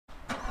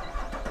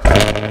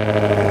Hey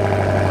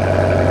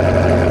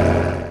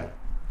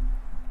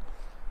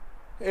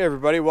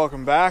everybody,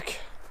 welcome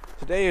back.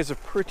 Today is a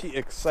pretty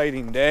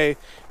exciting day.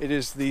 It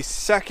is the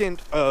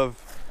 2nd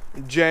of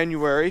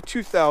January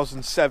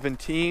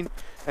 2017,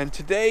 and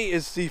today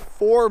is the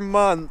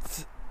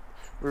 4-month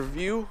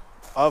review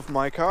of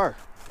my car.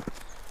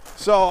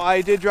 So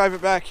I did drive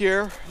it back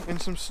here in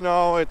some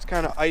snow. It's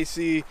kind of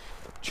icy,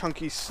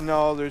 chunky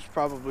snow. There's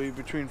probably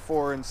between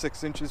 4 and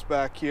 6 inches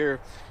back here,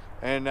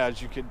 and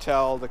as you can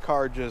tell, the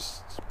car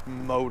just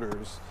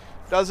motors.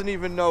 Doesn't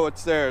even know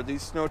it's there.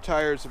 These snow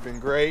tires have been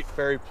great.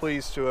 Very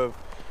pleased to have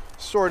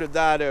sorted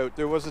that out.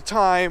 There was a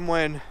time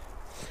when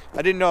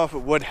I didn't know if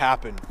it would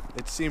happen.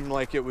 It seemed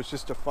like it was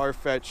just a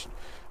far-fetched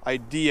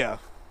idea.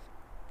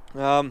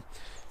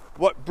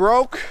 What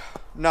broke?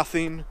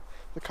 Nothing.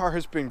 The car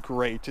has been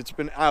great. It's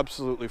been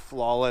absolutely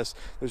flawless.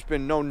 There's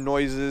been no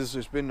noises.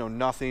 There's been no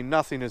nothing.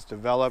 Nothing has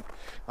developed.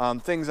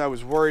 Things I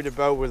was worried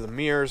about were the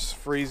mirrors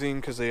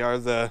freezing, because they are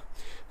the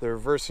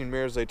reversing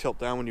mirrors. They tilt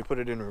down when you put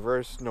it in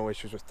reverse. No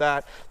issues with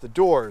that. The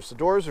doors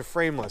are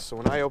frameless. So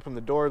when I open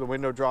the door, the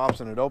window drops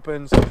and it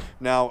opens.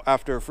 Now,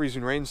 after a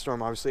freezing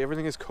rainstorm, obviously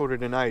everything is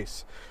coated in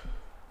ice.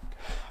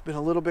 I've been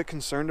a little bit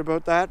concerned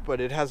about that,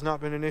 but it has not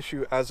been an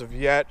issue as of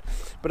yet.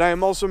 But I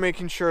am also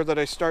making sure that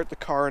I start the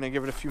car and I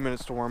give it a few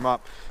minutes to warm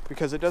up,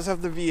 because it does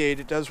have the V8.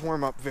 It does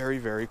warm up very,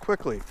 very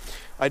quickly.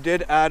 I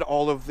did add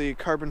all of the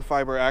carbon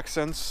fiber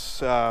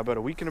accents about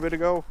a week and a bit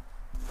ago,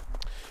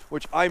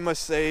 which I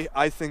must say,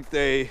 I think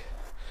they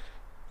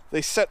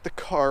set the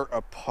car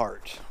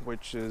apart,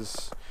 which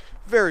is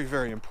very,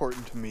 very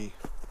important to me.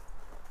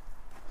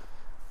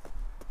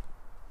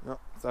 No,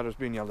 I thought I was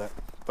being yelled at,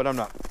 but I'm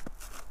not.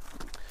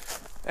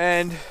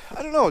 And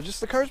I don't know, just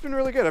the car's been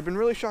really good. I've been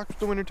really shocked with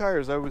the winter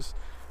tires. I was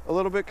a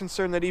little bit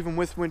concerned that even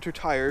with winter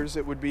tires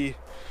it would be,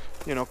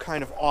 you know,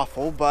 kind of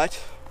awful,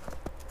 but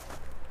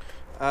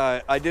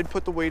I did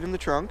put the weight in the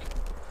trunk,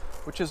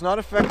 which has not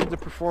affected the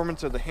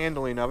performance or the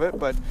handling of it,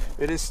 but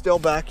it is still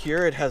back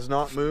here. It has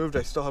not moved.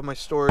 I still have my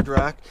storage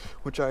rack,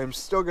 which I am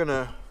still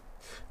gonna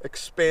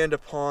expand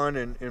upon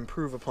and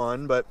improve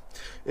upon, but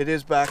it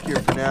is back here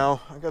for now.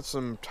 I got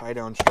some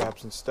tie-down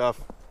straps and stuff,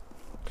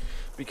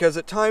 because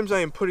at times I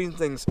am putting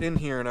things in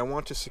here and I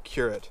want to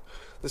secure it.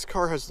 This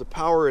car has the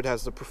power, it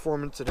has the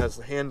performance, it has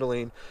the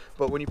handling,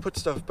 but when you put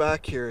stuff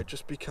back here, it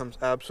just becomes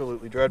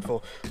absolutely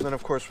dreadful. And then,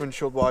 of course,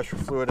 windshield washer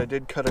fluid. I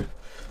did cut a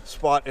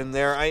spot in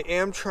there. I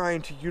am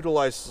trying to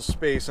utilize the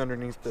space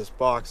underneath this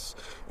box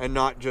and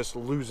not just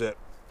lose it.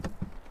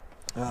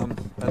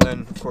 And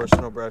then, of course,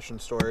 no brush and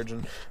storage,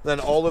 and then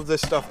all of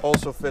this stuff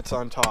also fits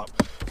on top.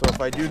 So if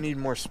I do need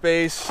more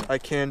space, I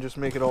can just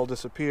make it all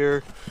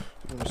disappear.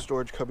 There's a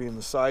storage cubby in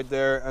the side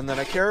there, and then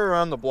I carry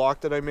around the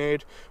block that I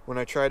made when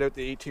I tried out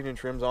the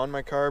 18-inch rims on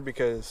my car,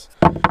 because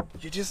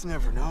you just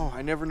never know.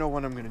 I never know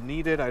when I'm going to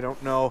need it. I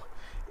don't know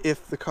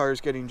if the car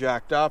is getting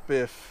jacked up,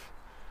 if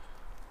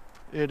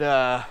they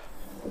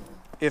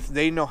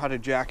know how to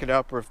jack it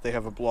up, or if they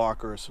have a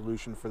block or a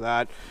solution for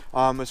that.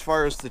 As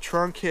far as the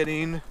trunk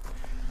hitting,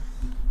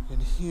 in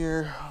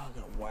here, oh, I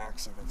got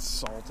wax, I got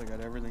salt, I got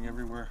everything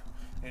everywhere.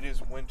 It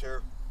is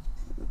winter.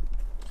 Let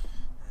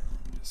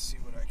me just see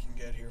what I can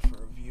get here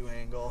for a view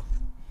angle.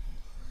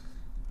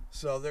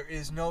 So there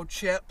is no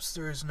chips,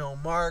 there is no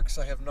marks.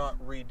 I have not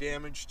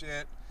re-damaged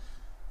it,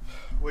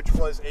 which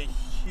was a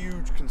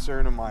huge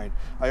concern of mine.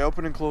 I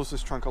open and close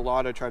this trunk a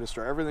lot. I try to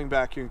store everything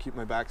back here and keep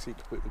my back seat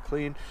completely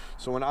clean.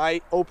 So when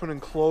I open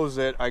and close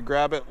it, I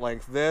grab it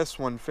like this,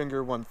 one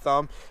finger, one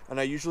thumb, and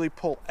I usually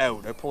pull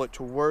out. I pull it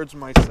towards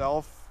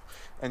myself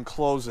and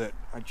close it.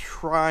 I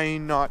try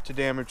not to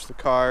damage the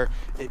car.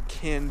 It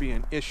can be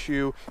an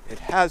issue. It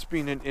has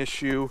been an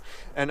issue,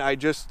 and I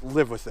just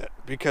live with it,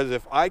 because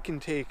if I can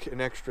take an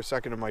extra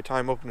second of my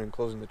time opening and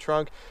closing the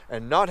trunk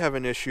and not have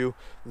an issue,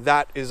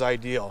 that is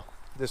ideal.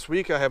 This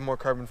week I have more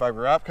carbon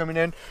fiber wrap coming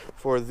in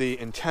for the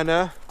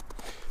antenna.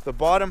 The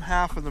bottom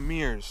half of the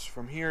mirrors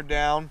from here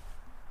down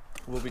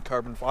will be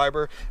carbon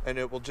fiber, and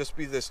it will just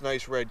be this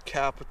nice red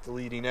cap at the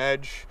leading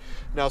edge.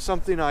 Now,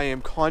 something I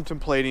am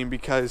contemplating,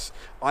 because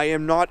I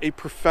am not a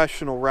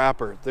professional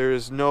wrapper, there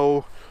is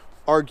no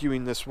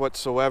arguing this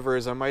whatsoever,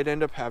 is I might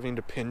end up having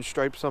to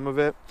pinstripe some of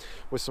it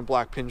with some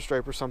black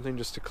pinstripe or something,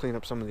 just to clean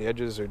up some of the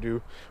edges or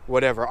do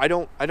whatever. I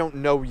don't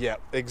know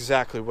yet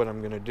exactly what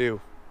I'm gonna do,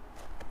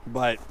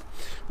 but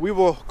we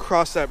will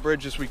cross that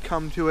bridge as we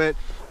come to it.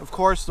 Of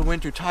course, the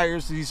winter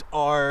tires, these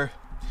are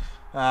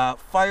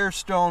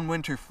Firestone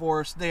Winter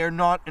Force. They are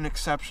not an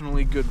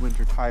exceptionally good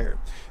winter tire.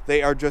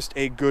 They are just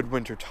a good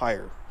winter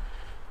tire.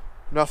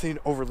 Nothing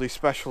overly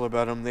special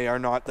about them. They are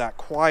not that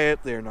quiet.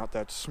 They are not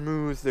that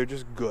smooth. They're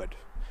just good.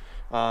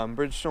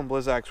 Bridgestone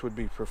Blizzaks would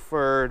be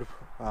preferred.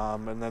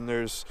 And then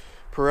there's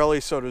Pirelli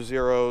Soda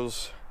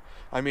Zeros.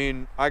 I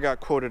mean, I got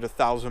quoted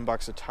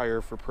 $1,000 a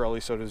tire for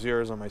Pirelli Soda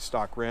Zeros on my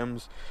stock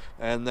rims,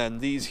 and then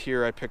these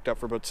here I picked up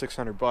for about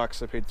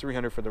 $600. I paid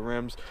 $300 for the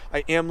rims.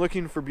 I am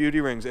looking for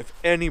beauty rings. If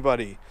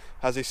anybody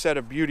has a set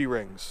of beauty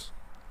rings,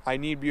 I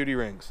need beauty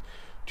rings.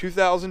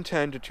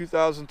 2010 to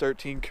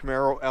 2013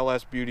 Camaro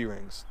LS beauty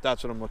rings.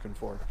 That's what I'm looking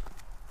for.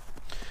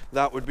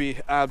 that would be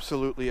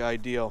absolutely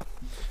ideal.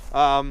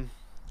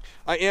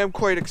 I am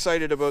quite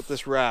excited about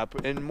this wrap,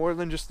 and more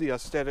than just the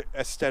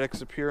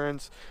aesthetics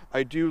appearance,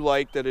 I do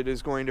like that it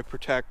is going to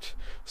protect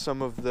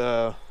some of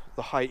the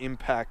high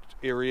impact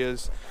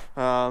areas.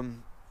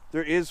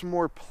 There is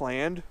more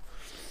planned.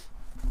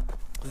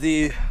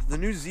 The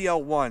new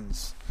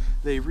ZL1s,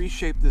 they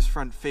reshaped this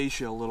front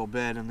fascia a little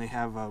bit, and they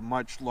have a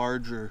much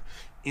larger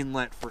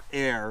inlet for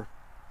air.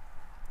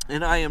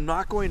 And I am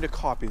not going to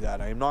copy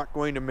that. I am not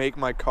going to make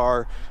my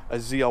car a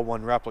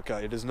ZL1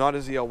 replica. It is not a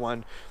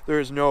ZL1. There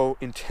is no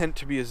intent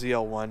to be a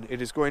ZL1.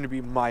 It is going to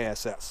be my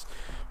SS.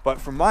 But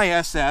for my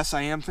SS,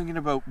 I am thinking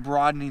about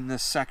broadening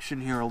this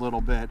section here a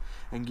little bit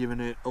and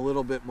giving it a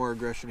little bit more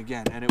aggression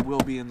again. And it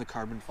will be in the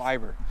carbon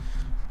fiber.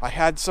 I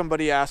had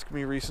somebody ask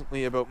me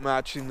recently about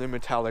matching the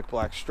metallic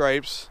black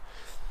stripes.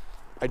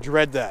 I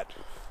dread that.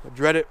 I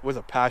dread it with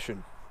a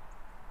passion.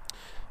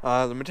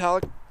 The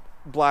metallic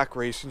black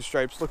racing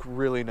stripes look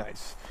really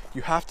nice.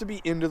 You have to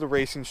be into the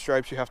racing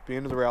stripes, you have to be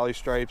into the rally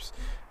stripes,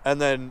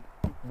 and then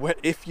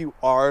if you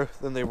are,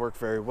 then they work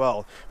very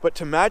well. But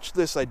to match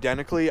this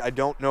identically, I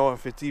don't know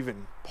if it's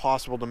even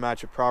possible to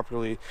match it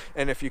properly,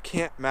 and if you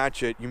can't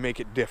match it, you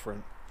make it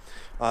different.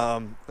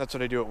 That's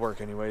what I do at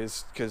work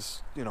anyways,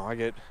 because you know, I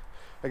get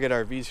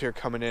RVs here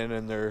coming in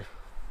and they're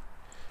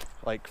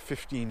like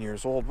 15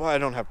 years old. Well, I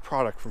don't have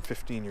product from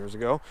 15 years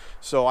ago,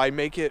 so I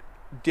make it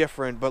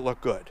different but look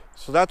good.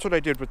 So that's what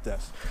I did with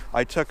this.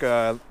 I took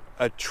a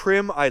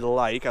trim I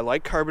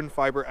like carbon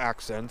fiber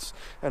accents,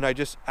 and I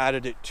just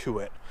added it to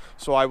it.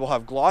 So I will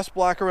have gloss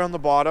black around the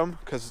bottom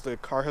because the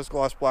car has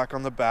gloss black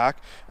on the back.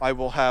 I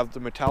will have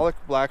the metallic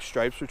black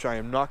stripes, which I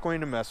am not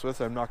going to mess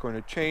with. I'm not going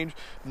to change,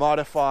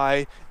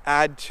 modify,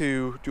 add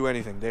to, do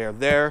anything. They are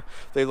there.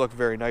 They look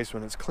very nice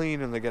when it's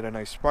clean and they get a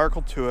nice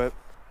sparkle to it.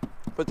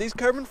 But these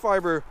carbon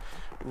fiber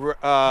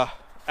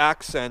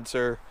accents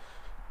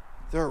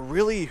they're a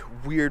really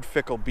weird,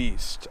 fickle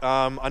beast.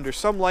 Under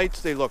some lights,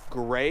 they look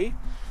gray.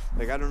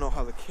 Like, I don't know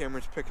how the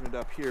camera's picking it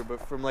up here,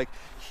 but from like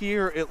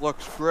here, it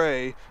looks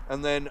gray.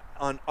 And then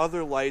on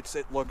other lights,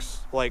 it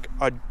looks like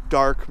a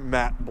dark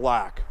matte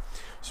black.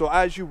 So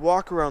as you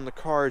walk around the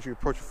car, as you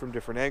approach it from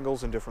different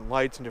angles and different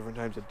lights and different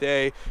times of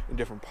day and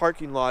different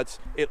parking lots,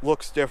 it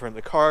looks different.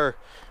 The car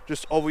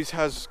just always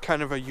has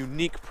kind of a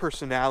unique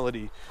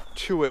personality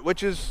to it,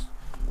 which is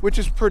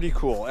pretty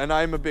cool. And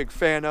I'm a big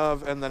fan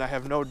of, and then I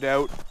have no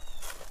doubt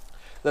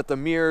that the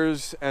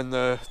mirrors and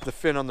the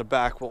fin on the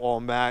back will all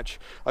match.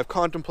 I've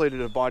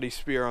contemplated a body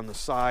spear on the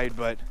side,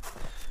 but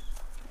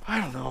I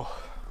don't know.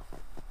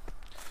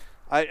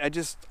 I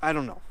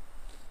don't know.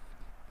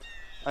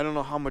 I don't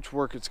know how much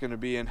work it's going to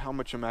be and how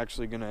much I'm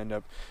actually going to end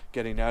up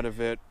getting out of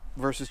it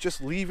versus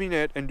just leaving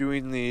it and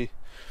doing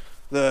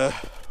the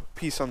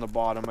piece on the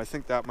bottom. I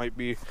think that might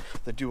be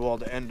the do-all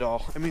to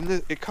end-all. I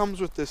mean, it comes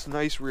with this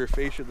nice rear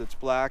fascia that's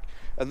black,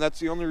 and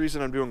that's the only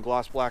reason I'm doing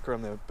gloss black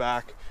around the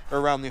back, or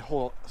around the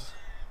whole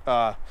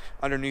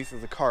underneath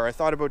of the car. I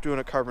thought about doing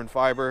it carbon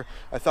fiber.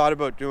 I thought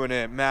about doing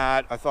it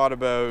matte. I thought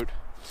about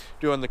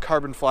doing the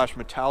carbon flash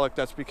metallic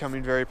that's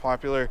becoming very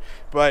popular.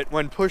 But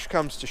when push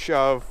comes to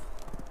shove,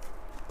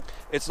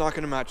 it's not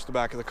going to match the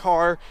back of the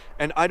car,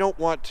 and I don't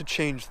want to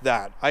change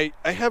that. I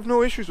have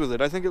no issues with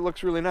it. I think it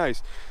looks really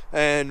nice.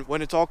 And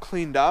when it's all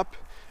cleaned up,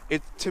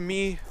 to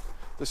me,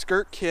 the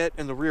skirt kit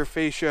and the rear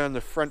fascia and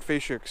the front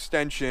fascia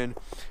extension,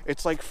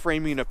 it's like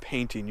framing a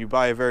painting. You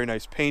buy a very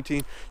nice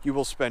painting, you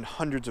will spend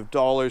hundreds of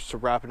dollars to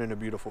wrap it in a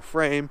beautiful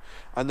frame,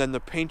 and then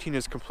the painting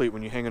is complete.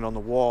 When you hang it on the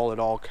wall, it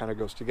all kind of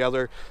goes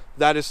together.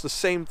 That is the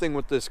same thing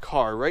with this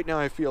car. Right now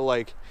I feel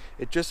like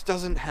it just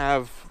doesn't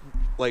have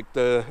like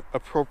the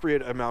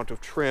appropriate amount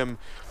of trim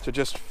to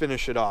just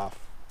finish it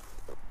off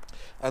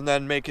and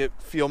then make it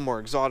feel more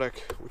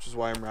exotic, which is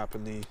why I'm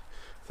wrapping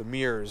the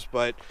mirrors.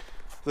 But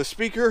the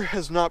speaker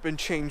has not been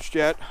changed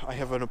yet. I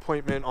have an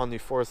appointment on the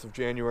 4th of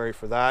January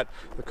for that.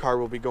 The car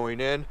will be going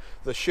in.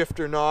 The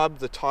shifter knob,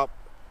 the top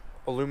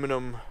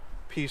aluminum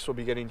piece, will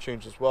be getting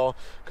changed as well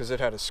because it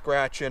had a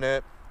scratch in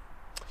it.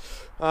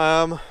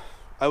 I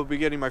will be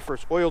getting my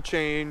first oil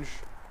change.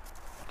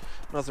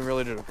 Nothing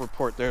really to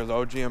report there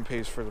though. GM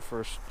pays for the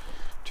first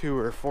 2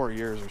 or 4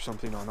 years or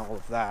something on all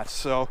of that.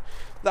 So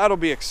that'll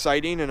be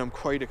exciting, and I'm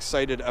quite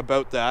excited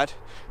about that.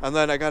 And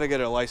then I got to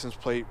get a license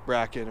plate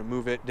bracket and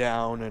move it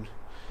down,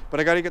 but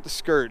I got to get the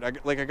skirt. I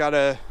got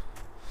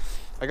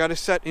to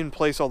set in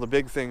place all the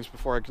big things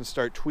before I can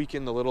start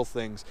tweaking the little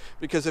things.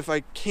 Because if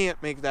I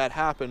can't make that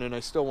happen and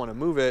I still want to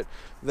move it,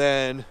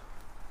 then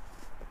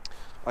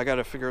I got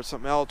to figure out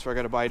something else, or I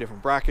got to buy a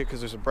different bracket,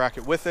 because there's a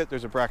bracket with it,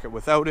 there's a bracket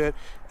without it,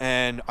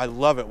 and I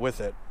love it with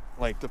it.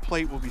 Like, the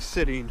plate will be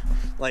sitting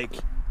like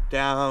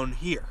down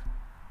here.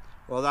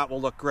 Well, that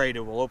will look great.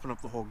 It will open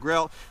up the whole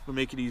grill. It'll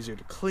make it easier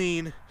to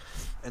clean.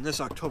 And this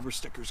October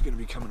sticker is going to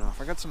be coming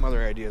off. I got some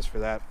other ideas for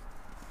that.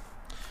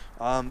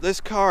 This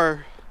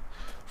car,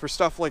 for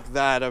stuff like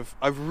that,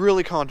 I've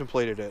really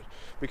contemplated it.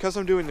 Because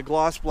I'm doing the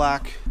gloss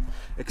black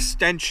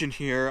extension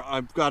here,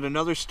 I've got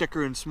another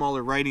sticker in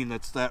smaller writing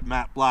that's that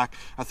matte black.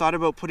 I thought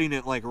about putting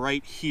it like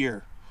right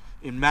here.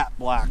 in matte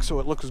black, so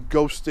it looks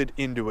ghosted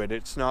into it.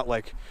 It's not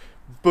like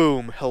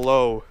boom,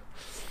 hello.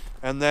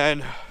 And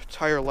then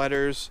tire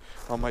letters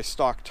on my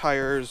stock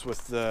tires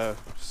with the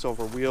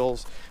silver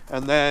wheels.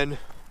 And then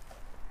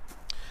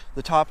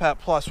the Top Hat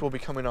Plus will be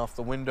coming off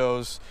the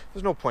windows.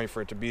 There's no point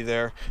for it to be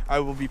there. I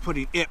will be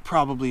putting it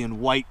probably in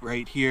white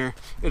right here.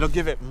 It'll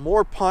give it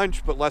more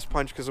punch, but less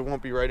punch because it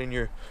won't be right in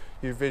your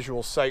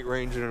visual sight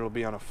range, and it'll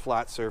be on a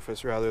flat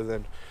surface rather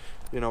than,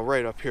 you know,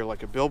 right up here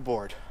like a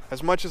billboard.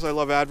 As much as I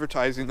love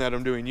advertising that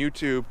I'm doing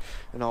YouTube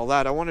and all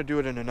that, I want to do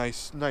it in a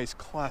nice,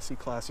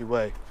 classy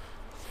way.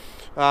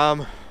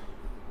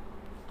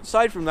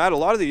 Aside from that, a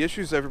lot of the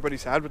issues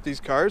everybody's had with these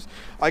cars,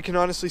 I can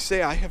honestly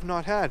say I have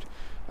not had.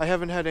 I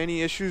haven't had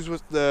any issues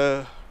with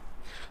the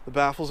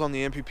baffles on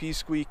the MPP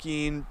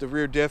squeaking. The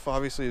rear diff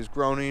obviously is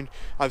groaning.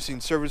 I've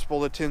seen service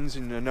bulletins,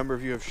 and a number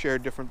of you have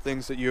shared different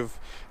things that you've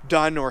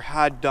done or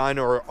had done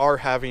or are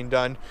having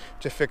done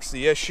to fix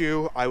the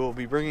issue. I will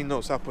be bringing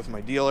those up with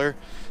my dealer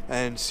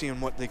and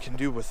seeing what they can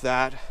do with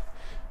that.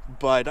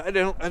 But I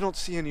don't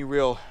see any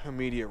real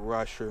immediate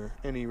rush or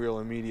any real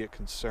immediate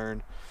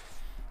concern.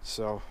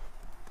 So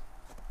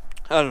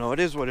I don't know, it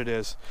is what it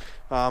is.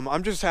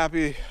 I'm just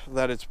happy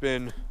that it's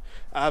been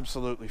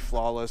absolutely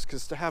flawless,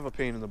 because to have a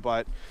pain in the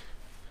butt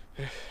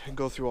and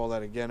go through all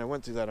that again, I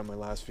went through that on my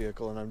last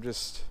vehicle, and I'm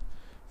just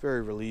very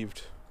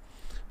relieved.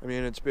 I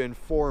mean, it's been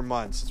 4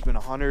 months, it's been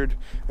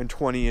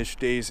 120-ish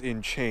days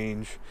in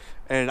change,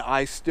 and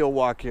I still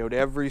walk out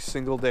every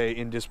single day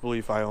in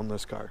disbelief I own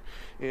this car.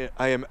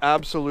 I am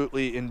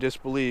absolutely in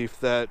disbelief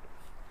that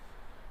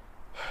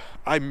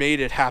I made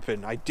it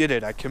happen. I did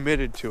it. I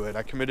committed to it.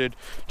 I committed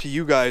to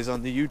you guys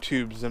on the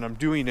YouTubes, and I'm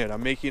doing it.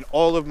 I'm making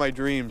all of my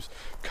dreams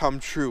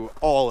come true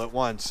all at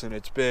once, and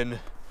it's been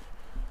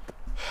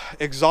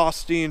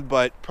exhausting,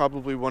 but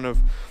probably one of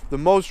the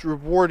most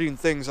rewarding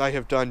things I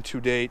have done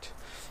to date.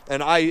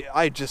 And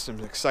I just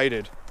am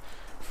excited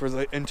for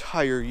the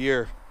entire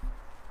year.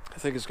 I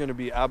think it's going to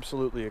be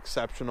absolutely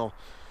exceptional,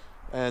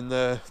 and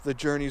the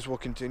journeys will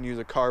continue.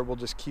 The car will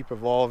just keep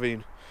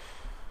evolving,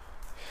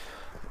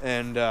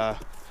 and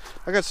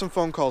I got some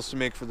phone calls to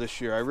make for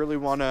this year. I really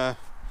want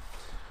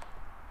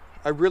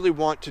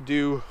to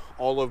do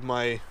all of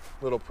my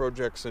little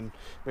projects and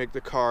make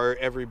the car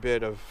every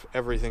bit of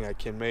everything I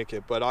can make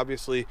it. But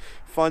obviously,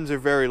 funds are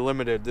very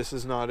limited. This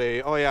is not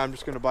a, oh yeah, I'm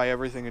just going to buy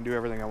everything and do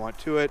everything I want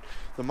to it.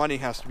 The money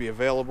has to be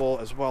available,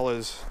 as well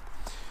as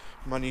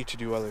money to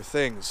do other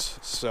things.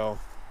 So,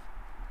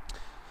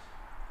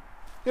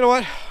 you know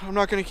what? I'm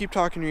not going to keep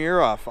talking your ear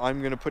off. I'm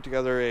going to put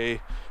together a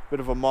bit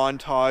of a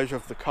montage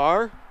of the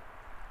car.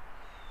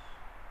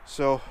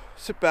 So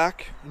sit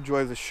back,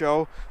 enjoy the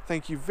show.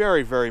 Thank you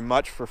very, very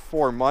much for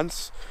 4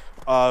 months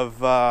of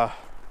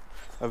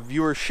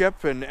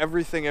viewership and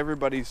everything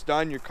everybody's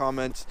done. Your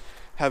comments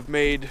have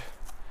made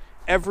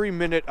every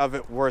minute of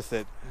it worth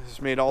it.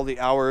 It's made all the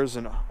hours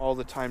and all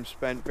the time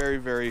spent very,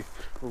 very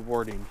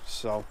rewarding.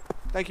 So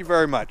thank you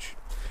very much.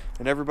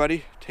 And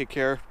everybody, take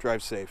care,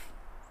 drive safe.